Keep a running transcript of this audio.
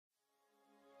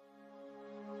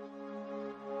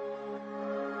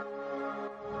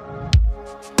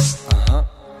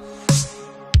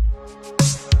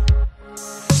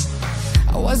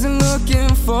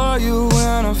for you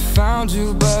when I found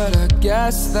you, but I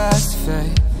guess that's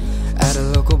fate. At a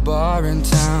local bar in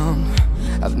town,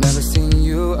 I've never seen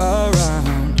you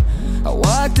around. I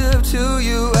walked up to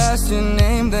you, asked your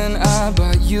name, then I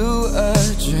bought you a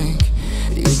drink.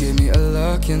 You gave me a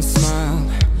look and smiled.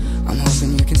 I'm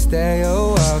hoping you can stay a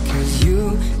while, 'cause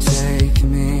you take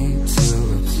me to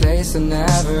a place I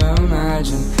never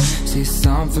imagined. See,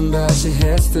 something about you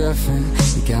hits different.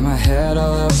 You got my head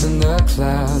all up in the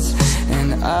clouds,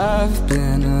 and I've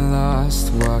been lost,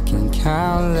 walking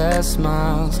countless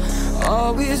miles.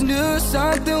 Always knew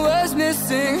something was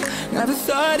missing, never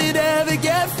thought it'd ever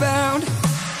get found.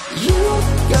 You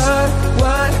got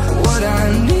what I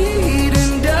need,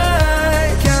 and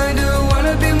I kinda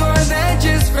wanna be more than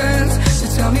just friends. So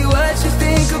tell me what you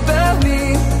think about me,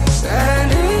 and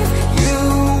if you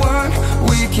want,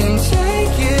 we can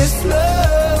take it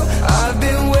slow. I've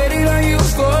been waiting on you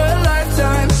for a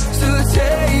lifetime, so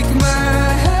take my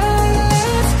hand,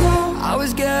 let's go. I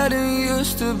was getting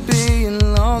used to being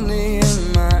lonely in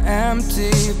my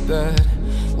empty bed,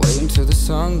 waiting till the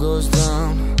sun goes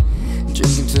down,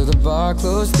 drinking till the bar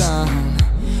closed down.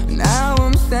 Now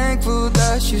I'm thankful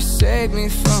that you saved me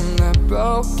from that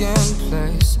broken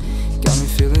place. Got me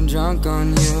feeling drunk on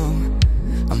you,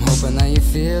 I'm hoping that you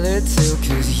feel it too,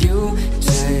 'cause you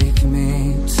take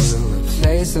me to a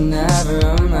place I never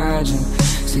imagined.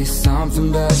 See, something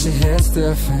about you hits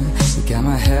different. You got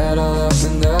my head all up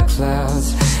in the clouds,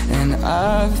 and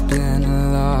I've been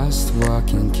lost,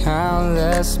 walking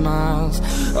countless miles.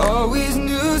 Always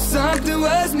knew something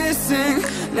was missing,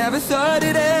 never thought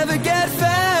it'd ever get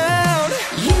found.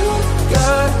 You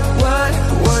got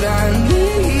what I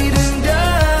need, and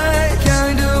I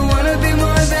kinda wanna be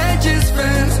more than just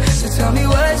friends. So tell me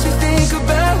what you think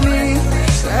about me,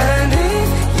 and if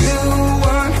you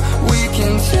want, we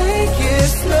can take it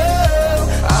slow.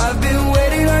 I've been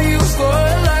waiting on you for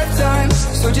a lifetime,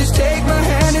 so just take my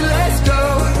hand and let's go.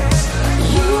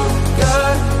 You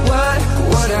got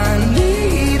what I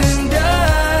need, and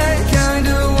I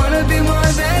kinda wanna be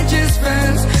more than just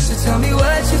friends. So tell me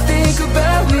what you think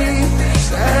about me,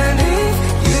 and if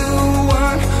you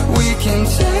want, we can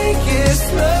take it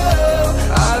slow.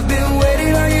 I've been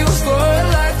waiting on you for a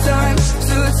lifetime,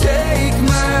 so take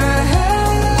my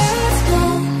hand, let's go.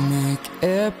 Make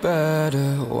it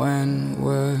better when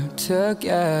we're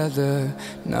together,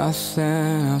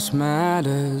 nothing else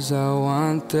matters. I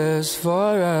want this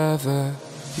forever.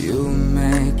 You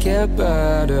make it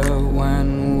better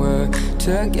when we're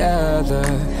together,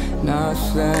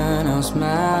 nothing else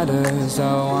matters.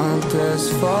 I want this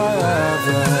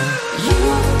forever. You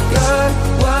got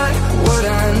what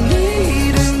I